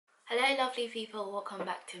Hello lovely people, welcome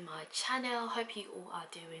back to my channel. Hope you all are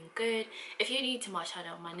doing good. If you're new to my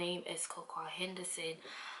channel, my name is Coco Henderson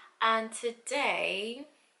and today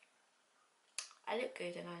I look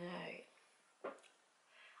good and I know.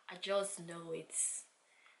 I just know it.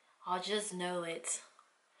 I just know it.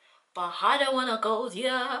 But I don't wanna go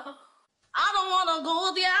there. I don't wanna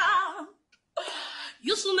go there.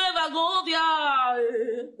 You should never go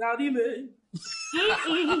there. Daddy man.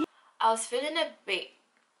 I was feeling a bit,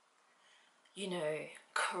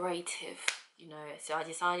 creative, so I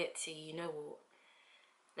decided to, what,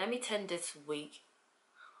 let me turn this wig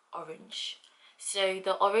orange. So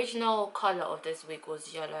the original color of this wig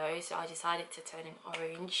was yellow, so I decided to turn it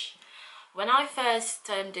orange. When I first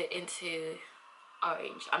turned it into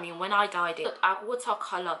orange, when I dyed it, I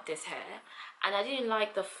watercolored this hair and I didn't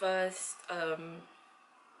like the first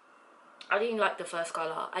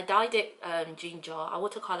color. I dyed it ginger. I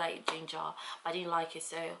watercolored it ginger. I didn't like it,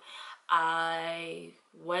 so I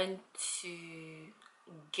went to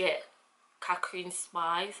get Cajun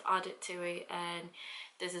spice, added to it, and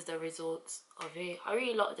this is the results of it. I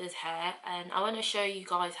really love this hair and I want to show you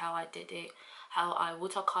guys how I did it, how I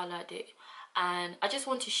watercolored it, and I just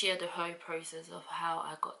want to share the whole process of how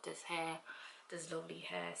I got this hair, this lovely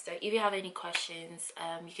hair. So if you have any questions,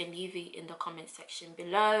 you can leave it in the comment section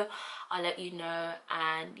below. I'll let you know.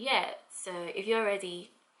 And yeah, so if you're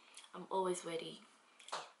ready, I'm always ready.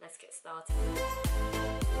 Let's get started.